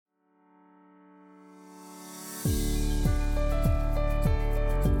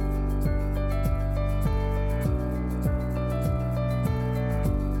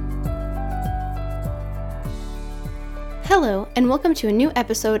Hello, and welcome to a new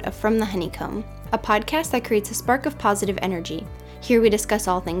episode of From the Honeycomb, a podcast that creates a spark of positive energy. Here we discuss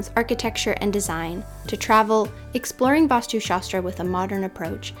all things architecture and design, to travel, exploring Vastu Shastra with a modern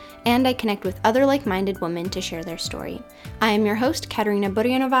approach, and I connect with other like-minded women to share their story. I am your host, Katerina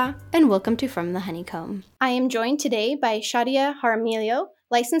Buryanova, and welcome to From the Honeycomb. I am joined today by Shadia Jaramillo,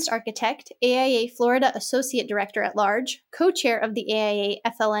 licensed architect, AIA Florida Associate Director at Large, co-chair of the AIA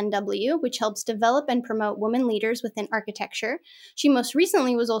FLNW, which helps develop and promote women leaders within architecture. She most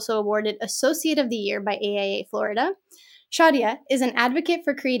recently was also awarded Associate of the Year by AIA Florida. Shadia is an advocate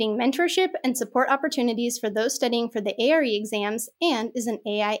for creating mentorship and support opportunities for those studying for the ARE exams and is an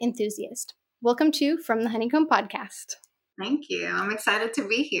AI enthusiast. Welcome to From the Honeycomb podcast. Thank you. I'm excited to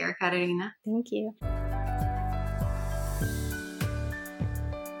be here, Katerina. Thank you.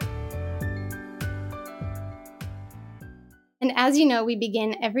 And as you know, we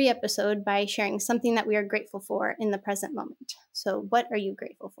begin every episode by sharing something that we are grateful for in the present moment. So what are you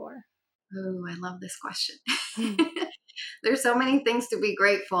grateful for? Oh, I love this question. There's so many things to be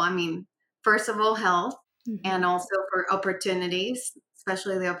grateful. I mean, first of all, health, and also for opportunities,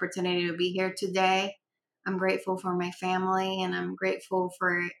 especially the opportunity to be here today. I'm grateful for my family, and I'm grateful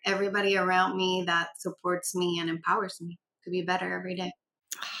for everybody around me that supports me and empowers me to be better every day.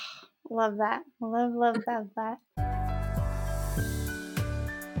 Love that. Love that.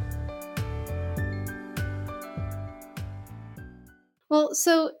 Well,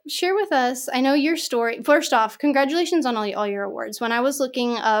 so share with us, I know your story. First off, congratulations on all your awards. When I was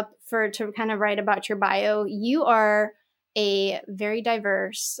looking up to kind of write about your bio, you are a very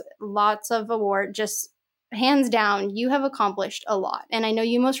diverse, lots of award, just hands down, you have accomplished a lot. And I know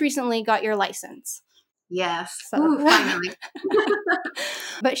you most recently got your license. Yes. So. Ooh, finally.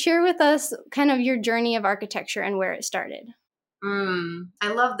 But share with us kind of your journey of architecture and where it started.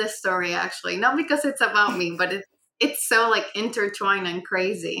 I love this story, actually. Not because it's about me, but it's so like intertwined and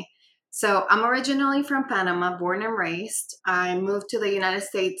crazy. So I'm originally from Panama, born and raised. I moved to the United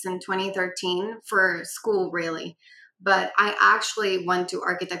States in 2013 for school, really. But I actually went to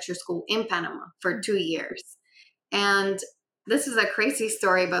architecture school in Panama for 2 years. And this is a crazy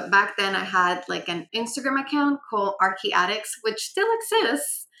story, but back then I had like an Instagram account called Archi Addicts, which still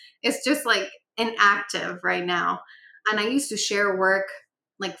exists. It's just like inactive right now. And I used to share work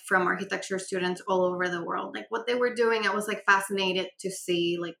like from architecture students all over the world, like what they were doing. I was like fascinated to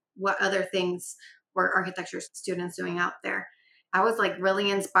see like what other things were architecture students doing out there. I was like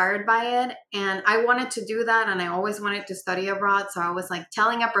really inspired by it, and I wanted to do that, and I always wanted to study abroad. So I was like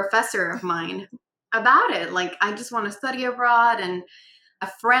telling a professor of mine about it, like I just want to study abroad. And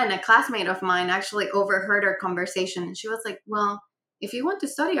a friend, a classmate of mine, actually overheard our conversation, and she was like, well, if you want to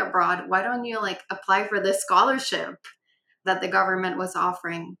study abroad, why don't you like apply for this scholarship that the government was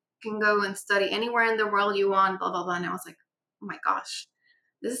offering? You can go and study anywhere in the world you want, blah, blah, blah. And I was like, oh my gosh,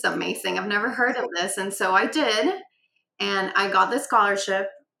 this is amazing. I've never heard of this. And so I did, and I got this scholarship,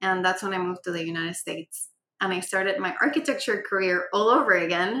 and that's when I moved to the United States. And I started my architecture career all over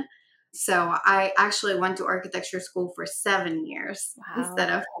again. So I actually went to architecture school for 7 years instead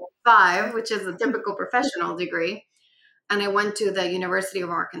of 5, which is a typical professional degree. And I went to the University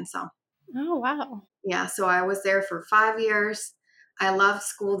of Arkansas. Oh, wow. Yeah, so I was there for 5 years. I loved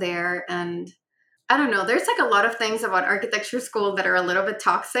school there. And I don't know, there's like a lot of things about architecture school that are a little bit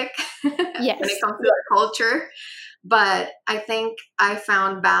toxic Yes. when it comes to the culture. But I think I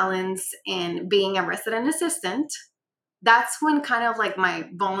found balance in being a resident assistant. That's when kind of like my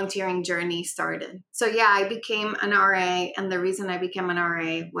volunteering journey started. So yeah, I became an RA. And the reason I became an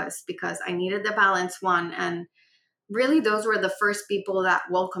RA was because I needed the balance, one. And really, those were the first people that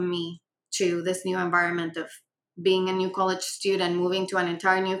welcomed me to this new environment of being a new college student, moving to an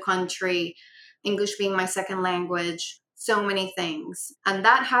entire new country, English being my second language, so many things. And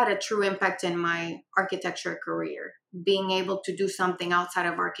that had a true impact in my architecture career, being able to do something outside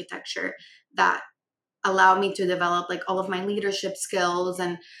of architecture that allowed me to develop like all of my leadership skills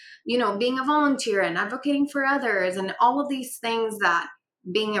and, you know, being a volunteer and advocating for others and all of these things that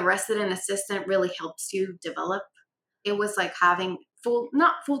being a resident assistant really helps you develop. It was like having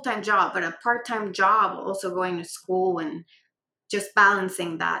not full-time job, but a part-time job, also going to school and just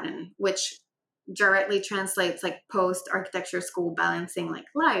balancing that, and which directly translates like post architecture school, balancing like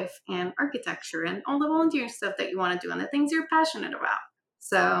life and architecture and all the volunteer stuff that you want to do and the things you're passionate about.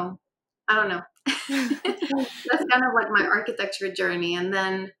 So I don't know. That's kind of like my architecture journey. And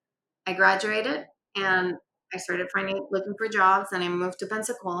then I graduated and I started looking for jobs, and I moved to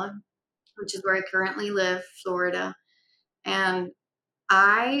Pensacola, which is where I currently live, Florida. And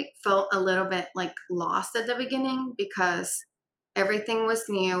I felt a little bit like lost at the beginning because Everything was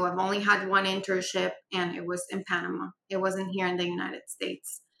new. I've only had one internship, and it was in Panama. It wasn't here in the United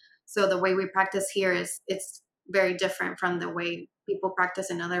States. So the way we practice here is it's very different from the way people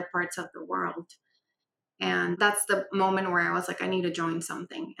practice in other parts of the world. And that's the moment where I was like, I need to join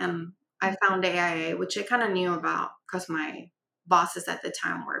something. And I found AIA, which I kind of knew about because my bosses at the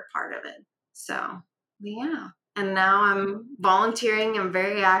time were part of it. So, yeah. And now I'm volunteering. I'm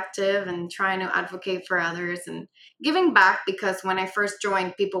very active and trying to advocate for others and giving back because when I first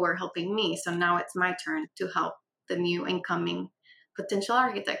joined, people were helping me. So now it's my turn to help the new incoming potential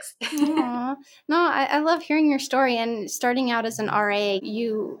architects. Aw. No, I love hearing your story. And starting out as an RA,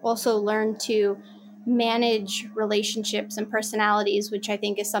 you also learn to manage relationships and personalities, which I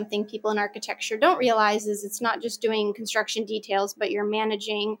think is something people in architecture don't realize is it's not just doing construction details, but you're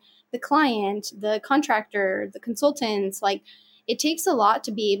managing the client, the contractor, the consultants. Like it takes a lot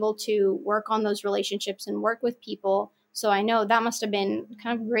to be able to work on those relationships and work with people. So I know that must have been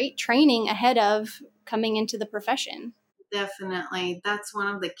kind of great training ahead of coming into the profession. Definitely. That's one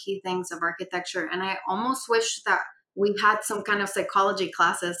of the key things of architecture. And I almost wish that we had some kind of psychology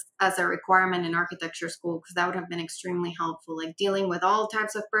classes as a requirement in architecture school because that would have been extremely helpful, like dealing with all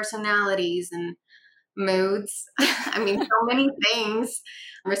types of personalities and moods. I mean, so many things,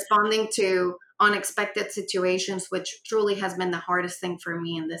 responding to unexpected situations, which truly has been the hardest thing for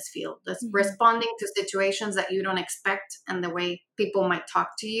me in this field. That's responding to situations that you don't expect and the way people might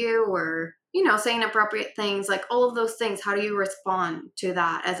talk to you or, say inappropriate things, like all of those things. How do you respond to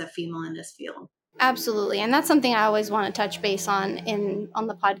that as a female in this field? Absolutely. And that's something I always want to touch base on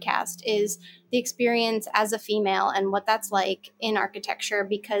the podcast is the experience as a female and what that's like in architecture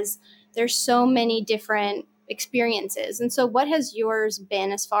because there's so many different experiences. And so what has yours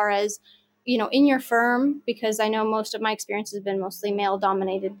been as far as, in your firm because I know most of my experience has been mostly male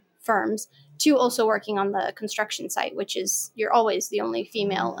dominated firms to also working on the construction site, which is you're always the only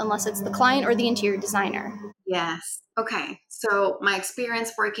female unless it's the client or the interior designer. Yes. Okay. So my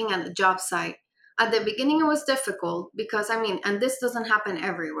experience working at the job site at the beginning it was difficult because and this doesn't happen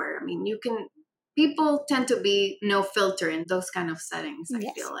everywhere. People tend to be no filter in those kind of settings, I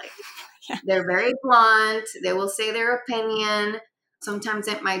feel Yes. like. Yeah. They're very blunt, they will say their opinion. Sometimes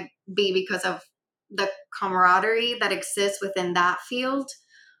it might be because of the camaraderie that exists within that field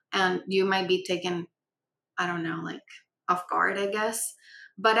and you might be taken I don't know, like off guard, I guess.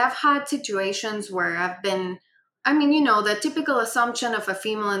 But I've had situations where the typical assumption of a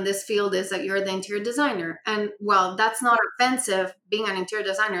female in this field is that you're the interior designer. And well, that's not offensive being an interior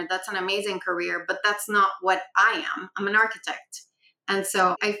designer. That's an amazing career, but that's not what I am. I'm an architect. And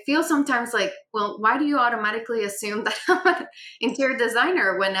so I feel sometimes like, well, why do you automatically assume that I'm an interior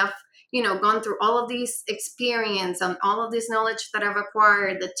designer when I've gone through all of these experience and all of this knowledge that I've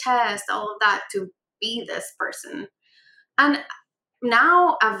acquired, the test, all of that to be this person. And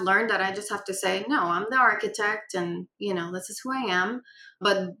now I've learned that I just have to say, no, I'm the architect and this is who I am.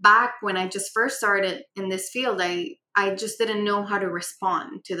 But back when I just first started in this field, I just didn't know how to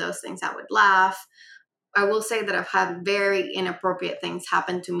respond to those things. I would laugh. I will say that I've had very inappropriate things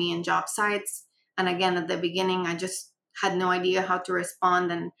happen to me in job sites. And again, at the beginning, I just had no idea how to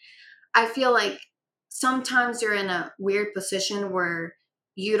respond. And I feel like sometimes you're in a weird position where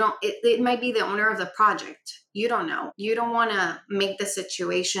it might be the owner of the project. You don't know. You don't want to make the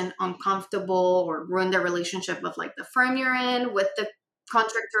situation uncomfortable or ruin the relationship of like the firm you're in with the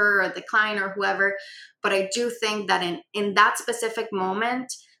contractor or the client or whoever. But I do think that in that specific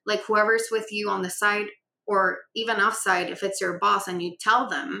moment, like whoever's with you on the side or even offside, if it's your boss and you tell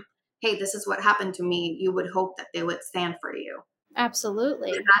them, hey, this is what happened to me, you would hope that they would stand for you Absolutely.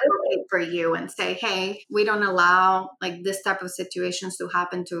 advocate for you and say, hey, we don't allow like this type of situations to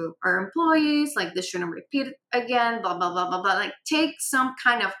happen to our employees. Like this shouldn't repeat again, blah, blah, blah, blah, blah. Like take some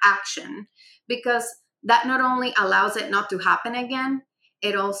kind of action because that not only allows it not to happen again,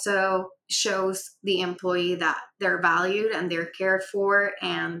 it also shows the employee that they're valued and they're cared for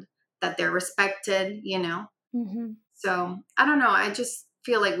and that they're respected. Mm-hmm. So I don't know. I just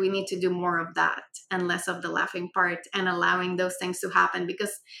feel like we need to do more of that and less of the laughing part and allowing those things to happen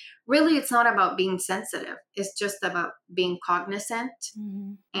because really it's not about being sensitive. It's just about being cognizant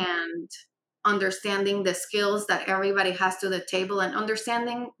Mm-hmm. and understanding the skills that everybody has to the table and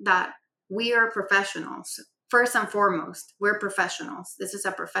understanding that we are professionals. First and foremost, we're professionals. This is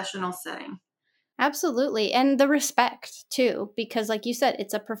a professional setting. Absolutely. And the respect too, because like you said,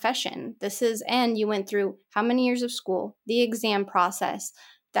 it's a profession. And you went through how many years of school, the exam process,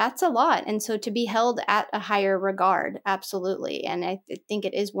 that's a lot. And so to be held at a higher regard, absolutely. And I think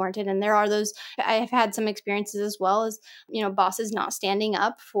it is warranted. And there are those, I've had some experiences as well as, bosses not standing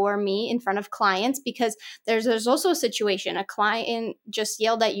up for me in front of clients, because there's also a situation, a client just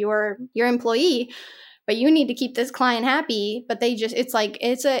yelled at your employee, but you need to keep this client happy. But they just,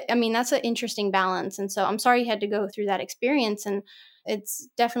 that's an interesting balance. And so I'm sorry you had to go through that experience. And it's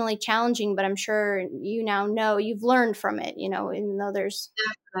definitely challenging, but I'm sure you now know you've learned from it, even though there's.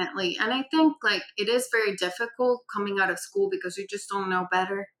 Definitely. And I think like it is very difficult coming out of school because you just don't know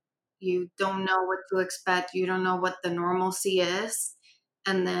better. You don't know what to expect. You don't know what the normalcy is.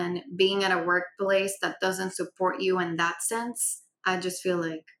 And then being at a workplace that doesn't support you in that sense, I just feel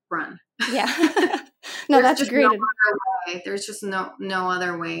like run. Yeah. No, There's that's just no great. other way. There's just no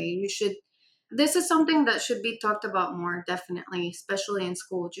other way. You should this is something that should be talked about more, definitely, especially in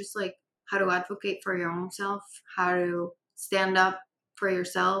school. Just like how to advocate for your own self, how to stand up for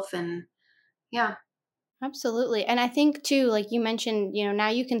yourself, and yeah. Absolutely. And I think too, like you mentioned, now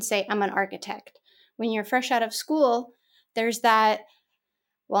you can say I'm an architect. When you're fresh out of school, there's that,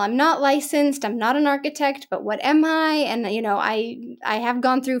 well, I'm not licensed, I'm not an architect, but what am I? And I have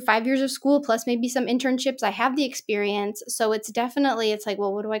gone through 5 years of school plus maybe some internships. I have the experience. So it's like,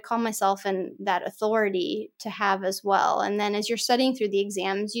 well, what do I call myself, and that authority to have as well. And then as you're studying through the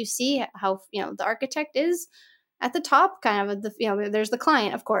exams, you see how, the architect is at the top kind of the, there's the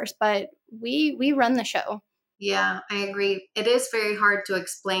client, of course, but we run the show. Yeah, I agree. It is very hard to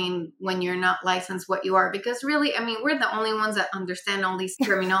explain when you're not licensed what you are because really, I mean, we're the only ones that understand all these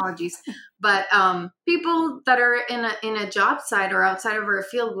terminologies. But people that are in a job site or outside of our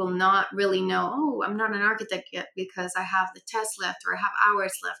field will not really know. Oh, I'm not an architect yet because I have the test left or I have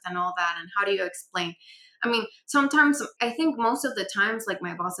hours left and all that. And how do you explain? I mean, sometimes I think most of the times, like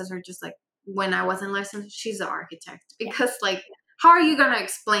my bosses are just like, when I wasn't licensed, she's an architect Yeah. because like how are you going to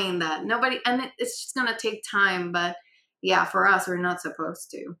explain that? Nobody, and it's just going to take time. But yeah, for us, we're not supposed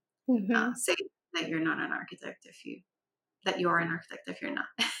to Mm-hmm. say that you're not an architect that you are an architect if you're not.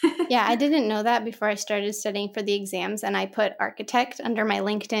 Yeah, I didn't know that before I started studying for the exams, and I put architect under my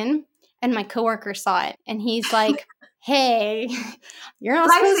LinkedIn, and my coworker saw it, and he's like, "Hey, you're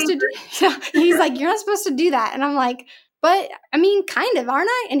not supposed to do." Lifesaver. Yeah, he's like, "You're not supposed to do that," and I'm like, "But I mean, kind of, aren't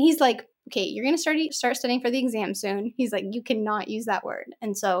I?" And he's like, "Okay, you're gonna start studying for the exam soon." He's like, "You cannot use that word,"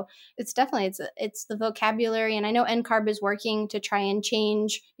 and so it's definitely it's the vocabulary, and I know NCARB is working to try and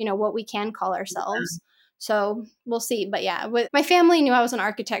change, what we can call ourselves. So we'll see. But yeah, my family knew I was an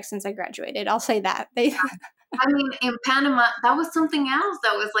architect since I graduated. I'll say that. They. I mean, in Panama, that was something else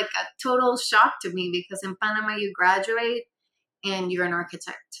that was like a total shock to me because in Panama, you graduate and you're an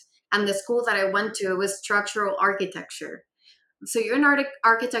architect. And the school that I went to, it was structural architecture. So you're an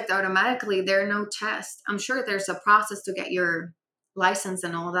architect automatically. There are no tests. I'm sure there's a process to get your license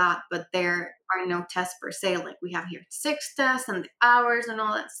and all that, but there are no tests per se. Like we have here 6 tests and the hours and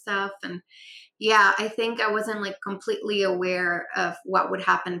all that stuff. And yeah, I think I wasn't like completely aware of what would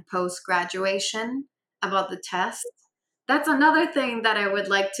happen post graduation about the test. That's another thing that I would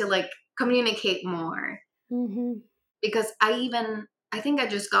like to like communicate more Mm-hmm. because I think I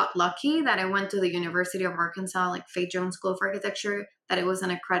just got lucky that I went to the University of Arkansas, like Faith Jones School of Architecture, that it was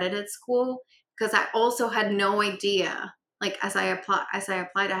an accredited school. Because I also had no idea, like as I applied,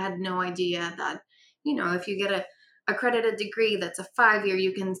 I had no idea that if you get a accredited degree that's a 5 year,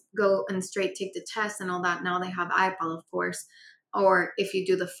 you can go and straight take the test and all that. Now they have IPAL, of course. Or if you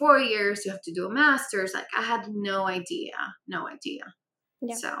do the 4 years, you have to do a master's. Like I had no idea, no idea.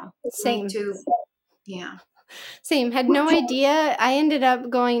 Yeah. So you need Same. to, yeah. Same. Had no idea. I ended up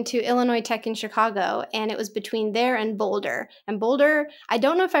going to Illinois Tech in Chicago, and it was between there and Boulder. And Boulder, I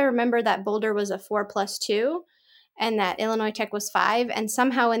don't know if I remember that Boulder was a 4+2 and that Illinois Tech was 5. And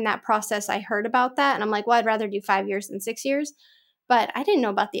somehow in that process, I heard about that. And I'm like, well, I'd rather do 5 years than 6 years. But I didn't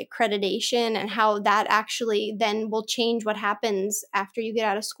know about the accreditation and how that actually then will change what happens after you get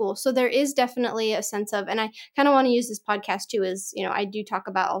out of school. So there is definitely a sense of, and I kind of want to use this podcast too, is, I do talk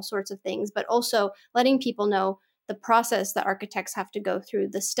about all sorts of things, but also letting people know the process that architects have to go through,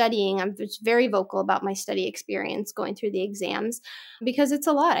 the studying. I'm just very vocal about my study experience going through the exams because it's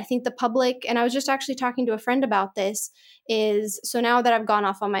a lot. I think the public, and I was just actually talking to a friend about this, is so now that I've gone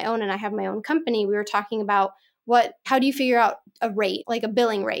off on my own and I have my own company, we were talking about how do you figure out a rate, like a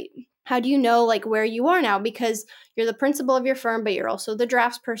billing rate? How do you know like where you are now? Because you're the principal of your firm, but you're also the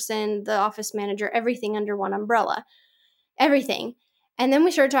drafts person, the office manager, everything under one umbrella, everything. And then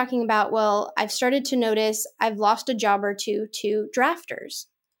we started talking about, well, I've started to notice I've lost a job or two to drafters,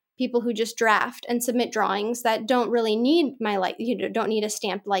 people who just draft and submit drawings that don't really need don't need a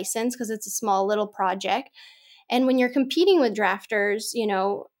stamped license because it's a small little project. And when you're competing with drafters,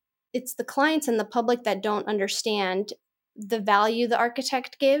 it's the clients and the public that don't understand the value the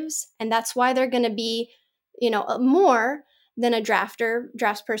architect gives. And that's why they're going to be, more than a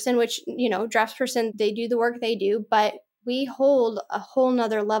draftsperson, which, draftsperson, they do the work they do, but we hold a whole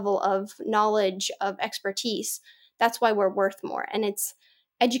nother level of knowledge, of expertise. That's why we're worth more. And it's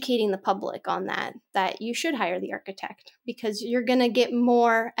educating the public on that you should hire the architect because you're going to get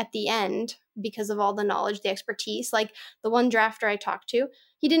more at the end because of all the knowledge, the expertise. Like the one drafter I talked to,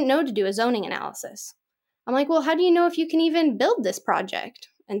 he didn't know to do a zoning analysis. I'm like, well, how do you know if you can even build this project?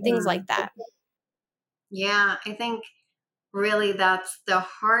 And things Mm. like that. Yeah, I think really that's the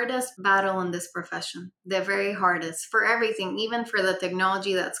hardest battle in this profession. The very hardest for everything, even for the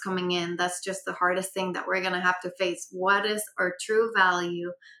technology that's coming in. That's just the hardest thing that we're going to have to face. What is our true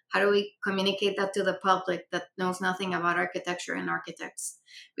value? How do we communicate that to the public that knows nothing about architecture and architects?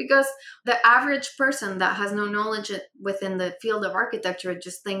 Because the average person that has no knowledge within the field of architecture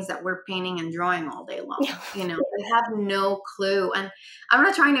just thinks that we're painting and drawing all day long. They have no clue. And I'm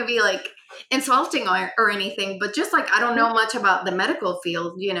not trying to be like insulting or anything, but just like I don't know much about the medical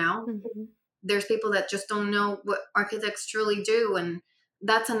field. Mm-hmm. There's people that just don't know what architects truly do. And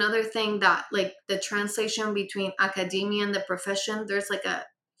that's another thing that like the translation between academia and the profession, there's like a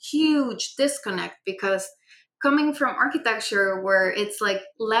huge disconnect because coming from architecture where it's like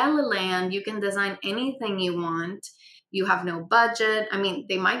la la land, you can design anything you want, you have no budget. I mean,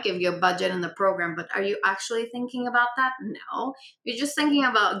 they might give you a budget in the program, but are you actually thinking about that? No, you're just thinking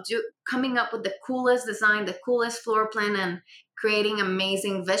about coming up with the coolest design, the coolest floor plan, and creating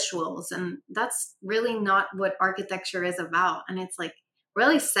amazing visuals. And that's really not what architecture is about. And it's like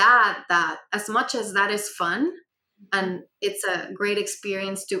really sad that as much as that is fun and it's a great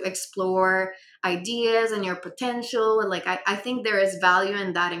experience to explore ideas and your potential, like I think there is value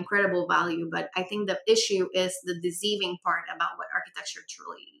in that, incredible value, but I think the issue is the deceiving part about what architecture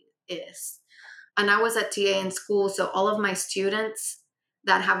truly is. And I was at TA in school, so all of my students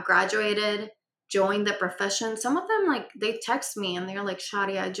that have graduated, joined the profession, some of them like they text me and they're like,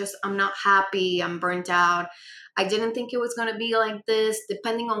 Shadia, I'm not happy, I'm burnt out. I didn't think it was going to be like this.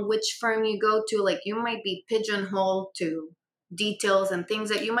 Depending on which firm you go to, like you might be pigeonholed to details and things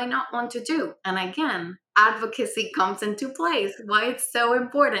that you might not want to do. And again, advocacy comes into place. Why it's so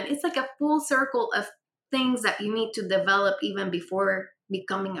important. It's like a full circle of things that you need to develop even before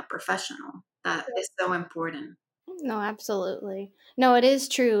becoming a professional. That is so important. No, absolutely. No, it is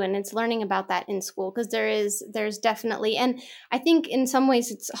true, and it's learning about that in school because there's definitely, and I think in some ways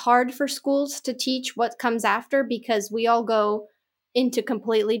it's hard for schools to teach what comes after because we all go into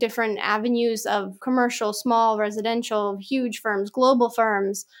completely different avenues of commercial, small, residential, huge firms, global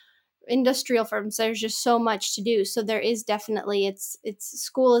firms, industrial firms. There's just so much to do. So there is definitely it's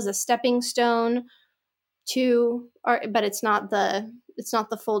school is a stepping stone to, or but it's not the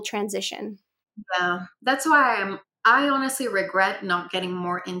full transition. Yeah, that's why I honestly regret not getting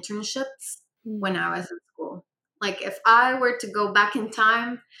more internships when I was in school. Like if I were to go back in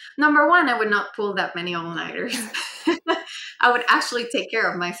time, number one, I would not pull that many all-nighters. I would actually take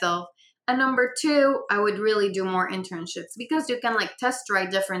care of myself. And number two, I would really do more internships because you can like test drive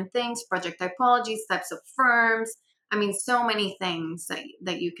different things, project typologies, types of firms. I mean, so many things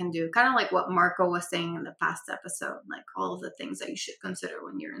that you can do. Kind of like what Marco was saying in the past episode, like all of the things that you should consider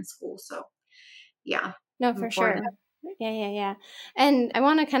when you're in school. So yeah, No, for important. sure. Yeah, yeah, yeah. And I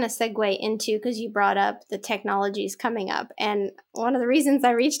want to kind of segue into because you brought up the technologies coming up. And one of the reasons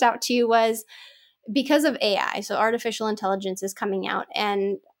I reached out to you was because of AI. So artificial intelligence is coming out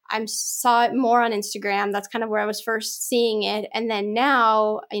and I saw it more on Instagram. That's kind of where I was first seeing it. And then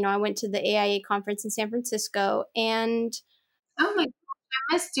now, I went to the AIA conference in San Francisco and Oh my gosh,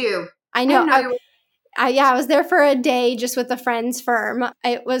 I missed you. I I know didn't know you were. I was there for a day just with a friend's firm.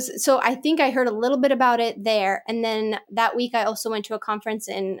 It was so I think I heard a little bit about it there, and then that week I also went to a conference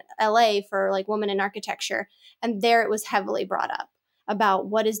in LA for like women in architecture, and there it was heavily brought up about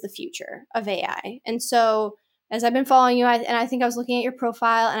what is the future of AI. And so as I've been following you, and I think I was looking at your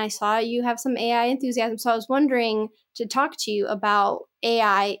profile, and I saw you have some AI enthusiasm. So I was wondering to talk to you about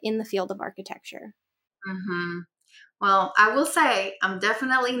AI in the field of architecture. Mm-hmm. Well, I will say I'm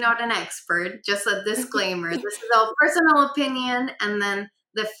definitely not an expert. Just a disclaimer. This is all personal opinion. And then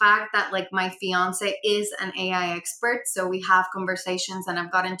the fact that like my fiance is an AI expert. So we have conversations and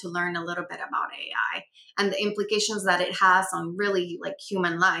I've gotten to learn a little bit about AI and the implications that it has on really like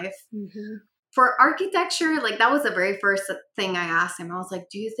human life. Mm-hmm. For architecture, like that was the very first thing I asked him. I was like,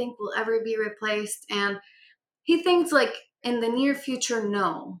 do you think we'll ever be replaced? And he thinks like in the near future,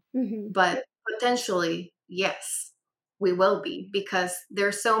 no, Mm-hmm. but potentially, yes, we will be because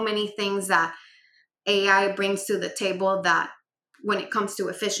there's so many things that AI brings to the table, that when it comes to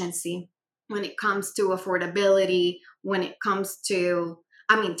efficiency, when it comes to affordability, when it comes to,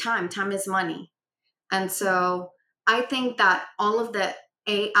 I mean, time is money. And so I think that all of the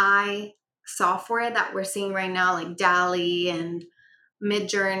AI software that we're seeing right now, like DALI and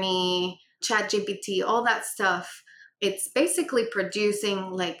Midjourney, ChatGPT, all that stuff, it's basically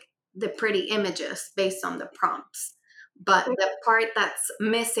producing like the pretty images based on the prompts. But the part that's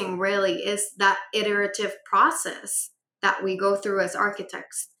missing really is that iterative process that we go through as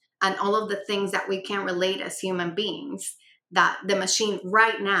architects, and all of the things that we can relate as human beings that the machine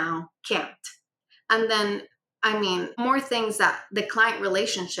right now can't. And then, I mean, more things, that the client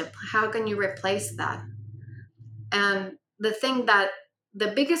relationship, how can you replace that? And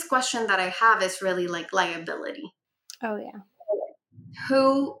the biggest question that I have is really like liability. Oh, yeah.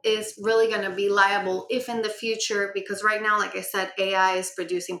 Who is really going to be liable if in the future, because right now, like I said, AI is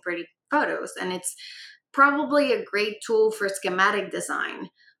producing pretty photos, and it's probably a great tool for schematic design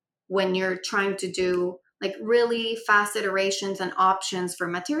when you're trying to do like really fast iterations and options for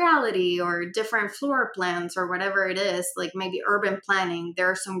materiality or different floor plans or whatever it is, like maybe urban planning. There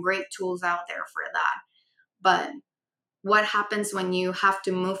are some great tools out there for that. But what happens when you have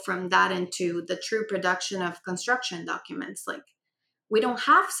to move from that into the true production of construction documents? Like, we don't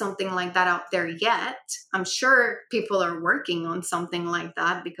have something like that out there yet. I'm sure people are working on something like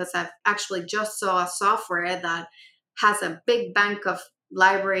that, because I've actually just saw a software that has a big bank of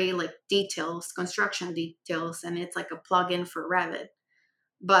library like details, construction details, and it's like a plugin for Revit.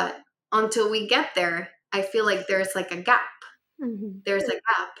 But until we get there, I feel like there's like a gap. Hmm. There's a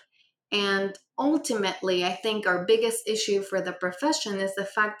gap. And ultimately, I think our biggest issue for the profession is the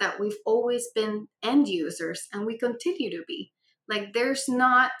fact that we've always been end users, and we continue to be. Like, there's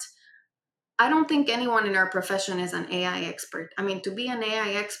not, I don't think anyone in our profession is an AI expert. I mean, to be an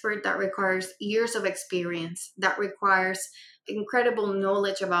AI expert, that requires years of experience, that requires incredible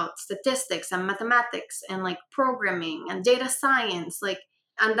knowledge about statistics and mathematics and like programming and data science. Like,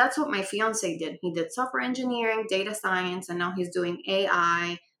 and that's what my fiance did. He did software engineering, data science, and now he's doing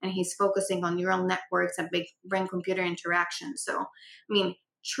AI, and he's focusing on neural networks and big brain computer interaction. So, I mean,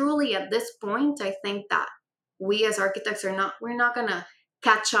 truly at this point, I think that we as architects we're not going to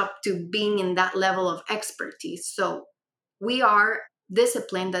catch up to being in that level of expertise. So we are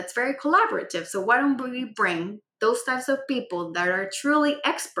discipline that's very collaborative. So why don't we bring those types of people that are truly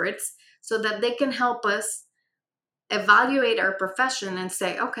experts, so that they can help us evaluate our profession and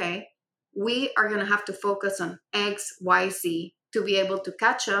say, okay, we are going to have to focus on X, Y, Z to be able to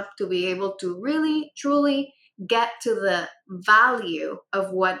catch up, to be able to really, truly get to the value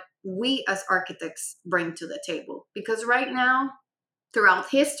of what we as architects bring to the table. Because right now, throughout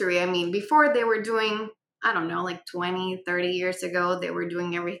history, I mean, before they were doing, I don't know, like 20, 30 years ago, they were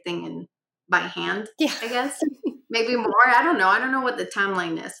doing everything in by hand, Yeah. I guess. Maybe more. I don't know. I don't know what the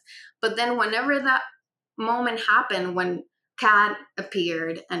timeline is. But then whenever that moment happened, when CAD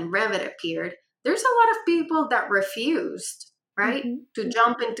appeared and Revit appeared, there's a lot of people that refused, right? Hmm. To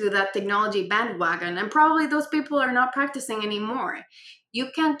jump into that technology bandwagon. And probably those people are not practicing anymore. You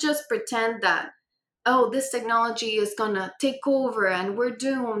can't just pretend that, oh, this technology is going to take over and we're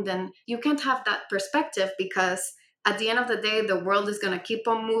doomed. And you can't have that perspective, because at the end of the day, the world is going to keep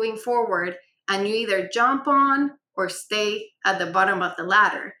on moving forward, and you either jump on or stay at the bottom of the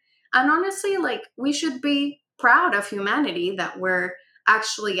ladder. And honestly, like, we should be proud of humanity that we're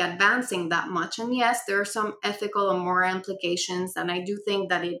actually advancing that much. And yes, there are some ethical and moral implications. And I do think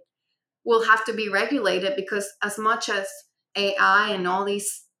that it will have to be regulated, because as much as AI and all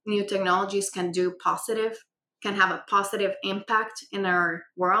these new technologies can have a positive impact in our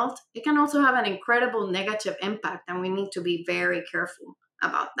world, it can also have an incredible negative impact, and we need to be very careful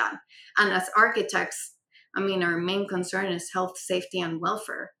about that. And as architects, I mean, our main concern is health, safety, and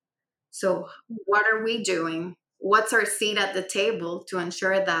welfare. So, what are we doing? What's our seat at the table to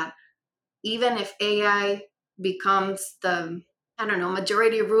ensure that even if AI becomes the, I don't know,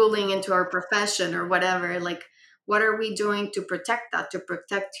 majority ruling into our profession or whatever, like, what are we doing to protect that, to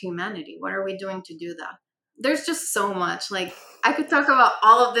protect humanity? What are we doing to do that? There's just so much. Like, I could talk about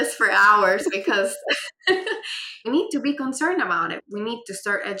all of this for hours, because we need to be concerned about it. We need to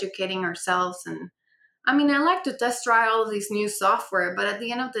start educating ourselves. And I mean, I like to test try all of these new software, but at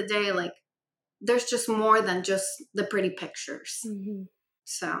the end of the day, like, there's just more than just the pretty pictures. Hmm.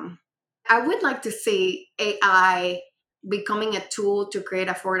 So I would like to see AI becoming a tool to create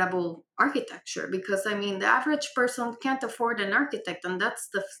affordable architecture, because I mean, the average person can't afford an architect, and that's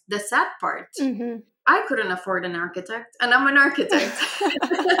the sad part. Hmm. I couldn't afford an architect, and I'm an architect.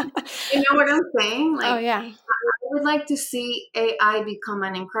 You know what I'm saying? Oh, Like, yeah. I would would like to see AI become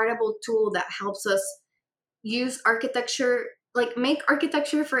an incredible tool that helps us use architecture, like make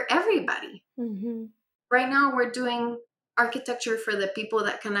architecture for everybody. Mm-hmm. Right now, we're doing architecture for the people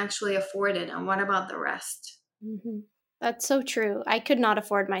that can actually afford it. And what about the rest? Mm-hmm. That's so true. I could not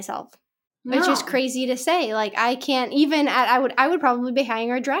afford myself. Which is No. crazy to say. Like I can't even I would probably be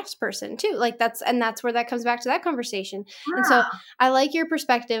hiring a drafts person too. Like that's where that comes back to that conversation. And so Yeah. I like your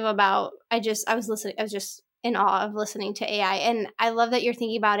perspective about I was just in awe of listening to AI. And I love that you're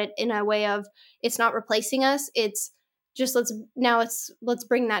thinking about it in a way of it's not replacing us. It's just let's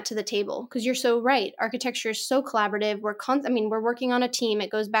bring that to the table because you're so right. Architecture is so collaborative. We're working on a team.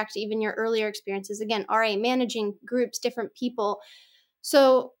 It goes back to even your earlier experiences. Again, RA managing groups, different people,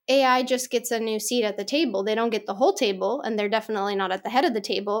 so AI just gets a new seat at the table. They don't get the whole table, and they're definitely not at the head of the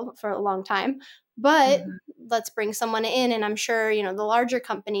table for a long time. But Mhm. let's bring someone in, and I'm sure the larger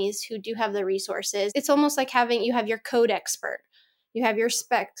companies who do have the resources. It's almost like you have your code expert, you have your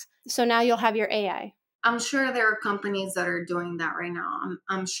specs. So now you'll have your AI. I'm sure there are companies that are doing that right now.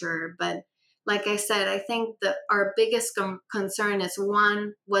 I'm sure. But like I said, I think that our biggest concern is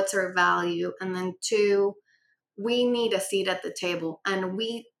one, what's our value? And then two, we need a seat at the table and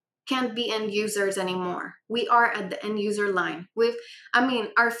we can't be end users anymore. We are at the end user line.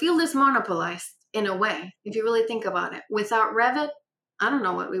 Our field is monopolized in a way, if you really think about it. Without Revit, I don't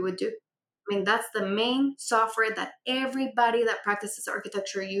know what we would do. That's the main software that everybody that practices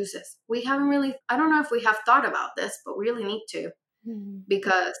architecture uses. I don't know if we have thought about this, but we really need to, Mhm.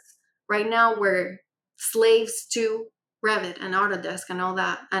 because right now we're slaves to Revit and Autodesk and all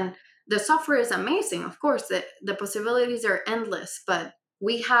that. And the software is amazing. Of course, the possibilities are endless, but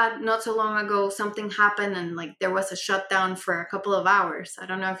we had not so long ago something happened and like there was a shutdown for a couple of hours. I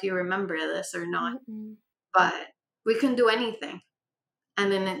don't know if you remember this or not, Mm-mm. but we couldn't do anything.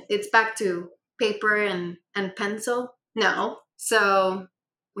 And then it's back to paper and pencil. No. So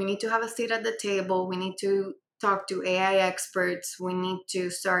we need to have a seat at the table. We need to talk to AI experts. We need to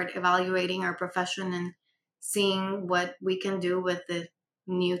start evaluating our profession and seeing what we can do with the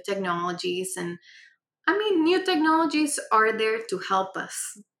new technologies. And new technologies are there to help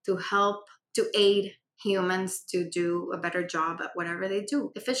us, to aid humans to do a better job at whatever they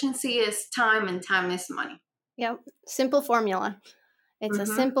do. Efficiency is time, and time is money. Yep. Simple formula. It's a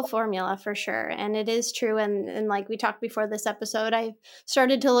Hmm. simple formula for sure. And it is true. And like we talked before this episode, I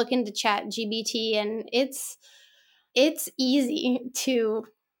started to look into Chat GBT, and it's easy to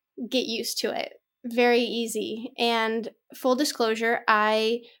get used to it. Very easy. And full disclosure,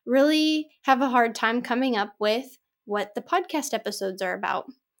 I really have a hard time coming up with what the podcast episodes are about.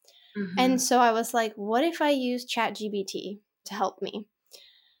 And Hmm. so I was like, what if I use Chat GBT to help me?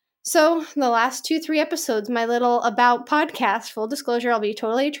 So, the last 2, 3 episodes, my little about podcast, full disclosure, I'll be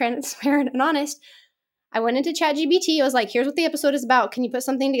totally transparent and honest. I went into ChatGPT. I was like, here's what the episode is about. Can you put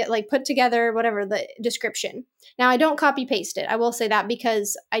something to get put together, whatever the description? Now, I don't copy paste it. I will say that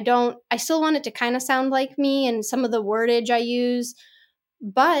because I still want it to kind of sound like me and some of the wordage I use.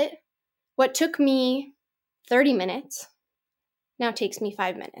 But what took me 30 minutes now takes me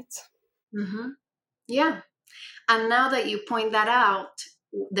 5 minutes. Hmm. Yeah. And now that you point that out,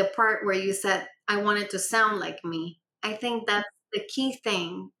 the part where you said, I want it to sound like me, I think that's the key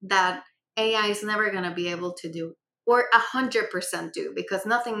thing that AI is never going to be able to do, or 100% do, because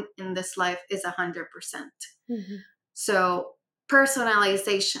nothing in this life is 100%. Mm-hmm. So,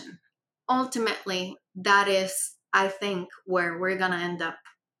 personalization, ultimately, that is, I think, where we're going to end up.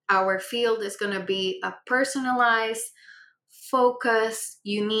 Our field is going to be a personalized, focused,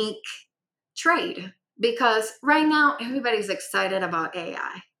 unique trade, because right now everybody's excited about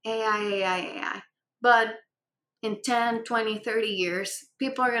AI. But in 10, 20, 30 years,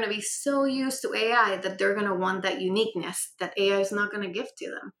 people are going to be so used to AI that they're going to want that uniqueness that AI is not going to give to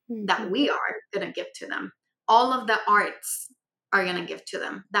them, that Mm-hmm. we are going to give to them. All of the arts are going to give to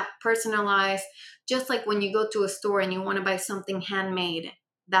them that personalized, just like when you go to a store and you want to buy something handmade,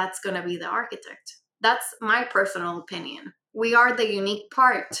 that's going to be the architect. That's my personal opinion. We are the unique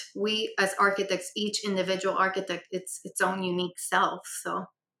part. We as architects, each individual architect, its own unique self. So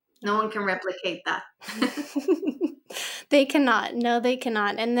no one can replicate that. They cannot. No, they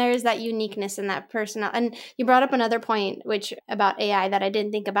cannot. And there's that uniqueness in that person. And you brought up another point, which about AI that I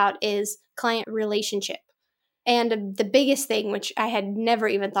didn't think about is client relationship. And the biggest thing, which I had never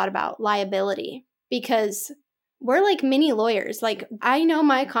even thought about, liability, because we're like mini lawyers. Like, I know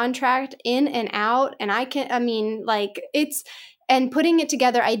my contract in and out, and and putting it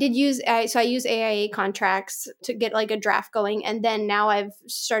together, so I use AIA contracts to get like a draft going. And then now I've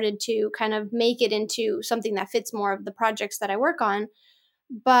started to kind of make it into something that fits more of the projects that I work on.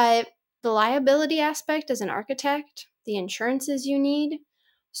 But the liability aspect as an architect, the insurances you need.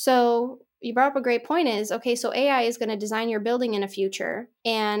 So you brought up a great point is, okay, so AI is going to design your building in a future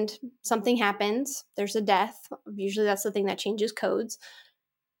and something happens, there's a death. Usually that's the thing that changes codes.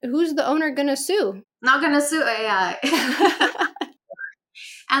 Who's the owner going to sue? Not gonna sue AI.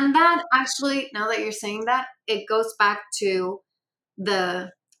 And that actually, now that you're saying that, it goes back to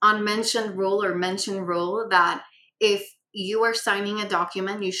the unmentioned rule or mentioned rule that if you are signing a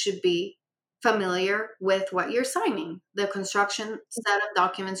document, you should be familiar with what you're signing. The construction set of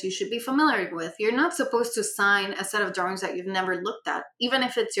documents you should be familiar with. You're not supposed to sign a set of drawings that you've never looked at, even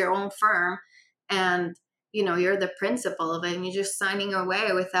if it's your own firm and you're the principal of it and you're just signing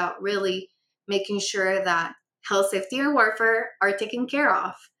away without really making sure that health, safety, and welfare are taken care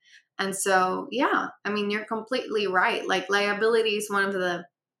of. And so, yeah, I mean, you're completely right. Like liability is one of the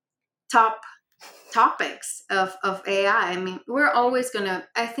top topics of AI. I mean, we're always going to,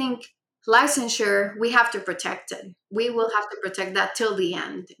 I think, licensure, we have to protect it. We will have to protect that till the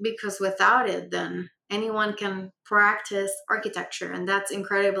end because without it, then anyone can practice architecture and that's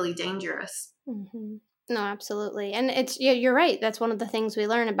incredibly dangerous. Mm-hmm. No, absolutely. And yeah, you're right. That's one of the things we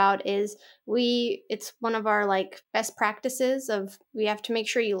learn about is it's one of our like best practices of we have to make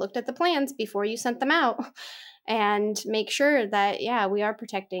sure you looked at the plans before you sent them out and make sure that, yeah, we are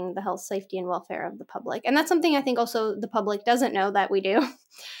protecting the health, safety, and welfare of the public. And that's something I think also the public doesn't know that we do.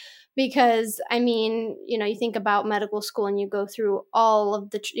 Because I mean, you think about medical school and you go through all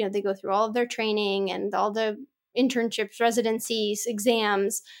of they go through all of their training and all the internships, residencies,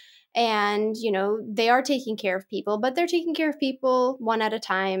 exams, and they are taking care of people, but they're taking care of people one at a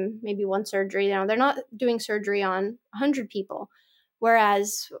time, maybe one surgery. They're not doing surgery on 100 people,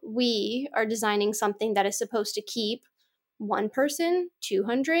 whereas we are designing something that is supposed to keep one person,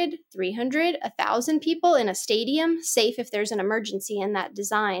 200, 300, 1,000 people in a stadium safe if there's an emergency in that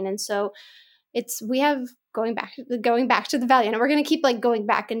design. And so we have going back to the value, and we're going to keep like going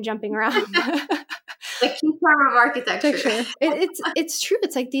back and jumping around. The key term of architecture. It's true.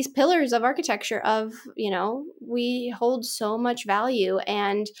 It's like these pillars of architecture of, we hold so much value,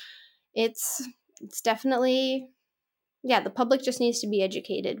 and it's definitely, yeah, the public just needs to be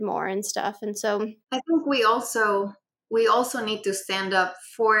educated more and stuff. And so I think we also need to stand up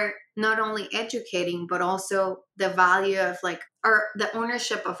for not only educating but also the value of like our the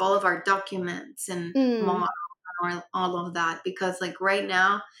ownership of all of our documents and mm, models and all of that because like right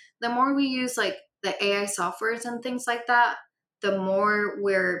now the more we use like the AI softwares and things like that, the more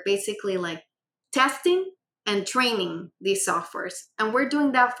we're basically like testing and training these softwares and we're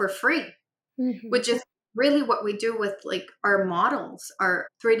doing that for free, mhm. which is really what we do with like our models, our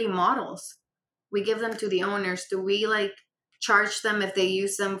 3D models. We give them to the owners. Do we like charge them if they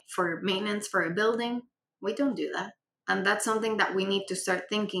use them for maintenance for a building? We don't do that. And that's something that we need to start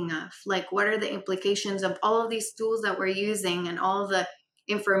thinking of. Like, what are the implications of all of these tools that we're using and all the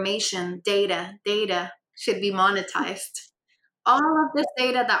information, data should be monetized. All of this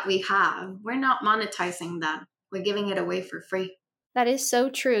data that we have, we're not monetizing that. We're giving it away for free. That is so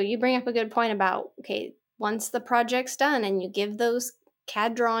true. You bring up a good point about, okay, once the project's done and you give those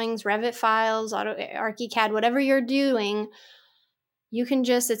CAD drawings, Revit files, ArchiCAD, whatever you're doing, you can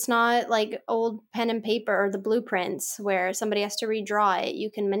it's not like old pen and paper or the blueprints where somebody has to redraw it. You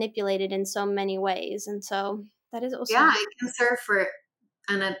can manipulate it in so many ways. And so that is also, Yeah, it can serve for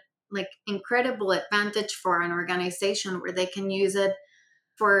an like incredible advantage for an organization where they can use it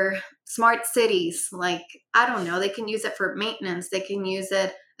for smart cities. Like, I don't know, they can use it for maintenance. They can use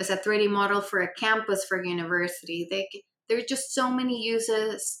it as a 3D model for a campus for university. There's just so many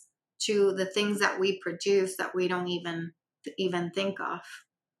uses to the things that we produce that we don't even think of,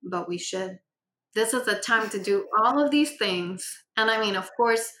 but we should. This is a time to do all of these things. And I mean, of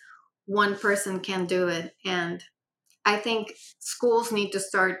course, one person can do it. And I think schools need to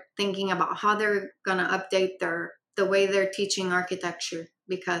start thinking about how they're going to update the way they're teaching architecture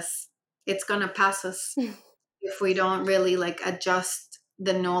because it's going to pass us if we don't really like adjust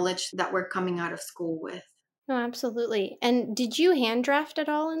the knowledge that we're coming out of school with. no, absolutely. And did you hand draft at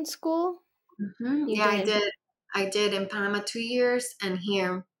all in school? You Yeah, I did. did. I did in Panama 2 years, and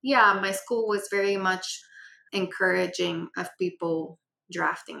here, yeah, my school was very much encouraging of people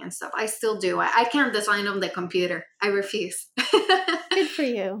drafting and stuff. I still do. I can't design on the computer. I refuse. Good for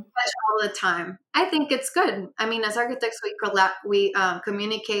you. All the time. I think it's good. I mean, as architects, we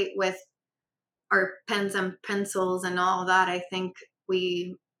communicate with our pens and pencils and all that. I think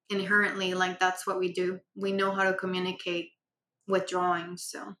we inherently like that's what we do. We know how to communicate with drawings.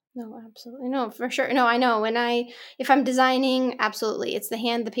 So No, absolutely. No, for sure. No, I know. If I'm designing, absolutely. It's the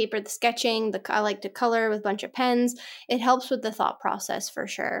hand, the paper, the sketching, I like to color with a bunch of pens. It helps with the thought process for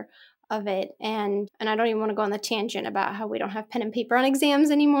sure. of it. And I don't even want to go on the tangent about how we don't have pen and paper on exams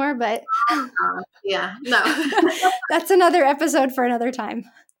anymore, but Yeah, no. that's another episode for another time.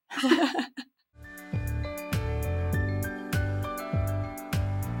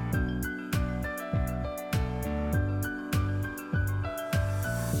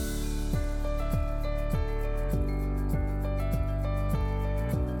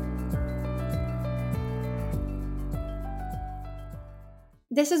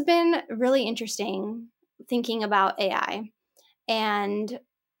 This has been really interesting thinking about AI and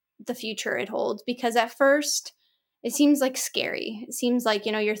the future it holds, because at first it seems like scary. It seems like,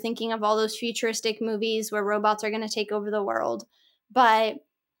 you're thinking of all those futuristic movies where robots are going to take over the world. But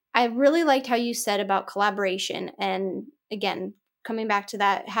I really liked how you said about collaboration, and again, coming back to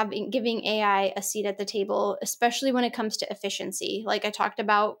that, giving AI a seat at the table, especially when it comes to efficiency. Like I talked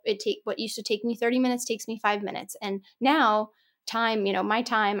about, what used to take me 30 minutes takes me 5 minutes, and now time, my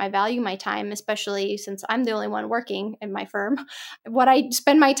time, I value my time, especially since I'm the only one working in my firm. What I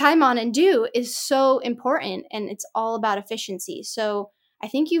spend my time on and do is so important, and it's all about efficiency. So I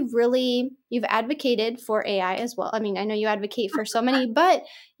think you've advocated for AI as well. I mean, I know you advocate for so many, but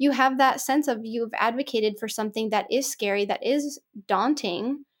you have that sense of you've advocated for something that is scary, that is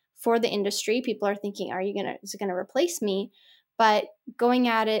daunting for the industry. People are thinking, is it going to replace me? But going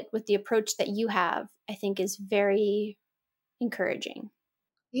at it with the approach that you have, I think is very encouraging.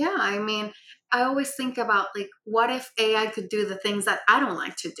 Yeah, I mean, I always think about like, what if AI could do the things that I don't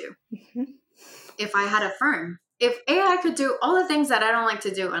like to do? Mm-hmm. If I had a firm, if AI could do all the things that I don't like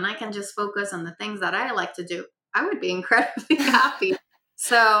to do and I can just focus on the things that I like to do, I would be incredibly happy.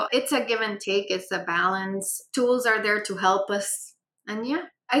 So it's a give and take, it's a balance. Tools are there to help us. And yeah,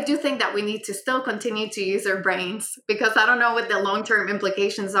 I do think that we need to still continue to use our brains, because I don't know what the long-term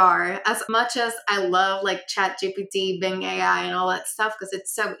implications are. As much as I love like ChatGPT, Bing AI, and all that stuff, because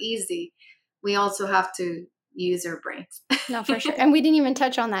it's so easy, we also have to use our brains. No, for sure. And we didn't even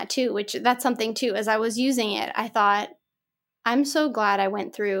touch on that too, which that's something too. As I was using it, I thought, I'm so glad I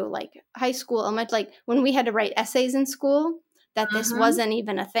went through like high school, like when we had to write essays in school, that this Mm-hmm. wasn't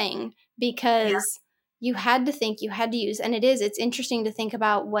even a thing, Yeah, because you had to think, you had to use, and it's interesting to think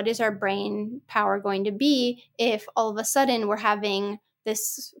about what is our brain power going to be if all of a sudden we're having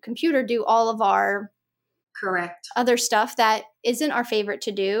this computer do all of our correct. other stuff that isn't our favorite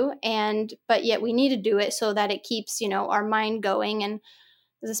to do, but yet we need to do it so that it keeps, our mind going. And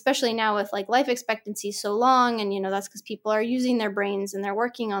especially now with like life expectancy so long, and that's because people are using their brains and they're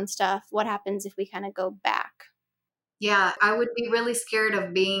working on stuff. What happens if we kind of go back? Yeah, I would be really scared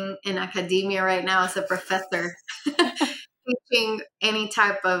of being in academia right now as a professor, teaching any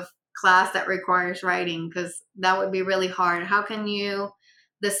type of class that requires writing, because that would be really hard. How can you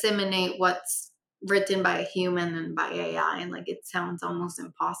disseminate what's written by a human and by AI? And like, it sounds almost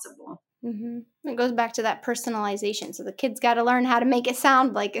impossible. Mm-hmm. It goes back to that personalization. So the kids got to learn how to make it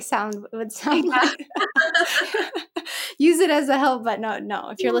sound like it would sound Yeah. like. Use it as a help, but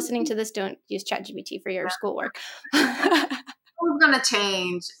no. If you're listening to this, don't use ChatGPT for your schoolwork. Who's gonna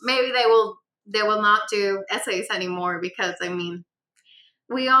change? Maybe they will not do essays anymore, because I mean,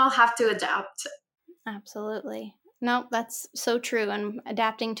 we all have to adapt. Absolutely. No, that's so true, and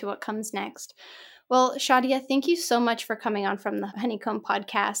adapting to what comes next. Well, Shadia, thank you so much for coming on from the Honeycomb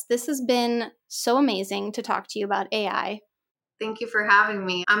podcast. This has been so amazing to talk to you about AI. Thank you for having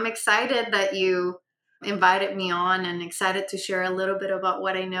me. I'm excited that you invited me on, and excited to share a little bit about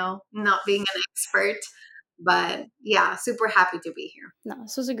what I know, not being an expert. But yeah, super happy to be here. No,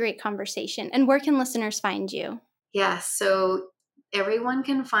 this was a great conversation. And where can listeners find you? Yeah, so everyone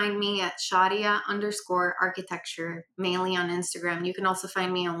can find me at Shadia_architecture, mainly on Instagram. You can also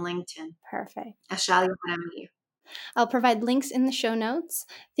find me on LinkedIn Perfect. at Shadia Jaramillo. I'll provide links in the show notes.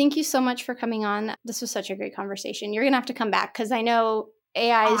 Thank you so much for coming on. This was such a great conversation. You're going to have to come back, because I know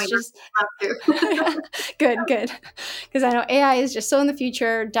AI Oh is my just God, good. Because I know AI is just so in the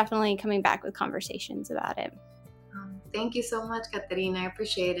future, definitely coming back with conversations about it. Thank you so much, Katerina. I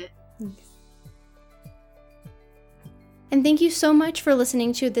appreciate it. Thanks. And thank you so much for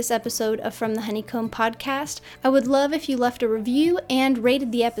listening to this episode of From the Honeycomb podcast. I would love if you left a review and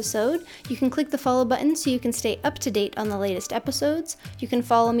rated the episode. You can click the follow button so you can stay up to date on the latest episodes. You can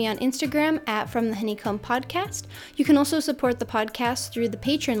follow me on Instagram at From the Honeycomb podcast. You can also support the podcast through the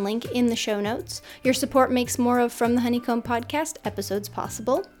Patreon link in the show notes. Your support makes more of From the Honeycomb podcast episodes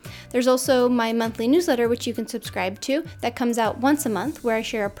possible. There's also my monthly newsletter, which you can subscribe to, that comes out once a month, where I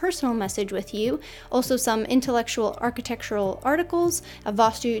share a personal message with you, also some intellectual architectural articles, a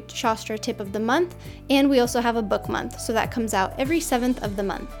Vastu Shastra tip of the month, and we also have a book month, so that comes out every 7th of the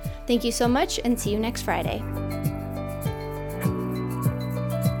month. Thank you so much, and see you next Friday.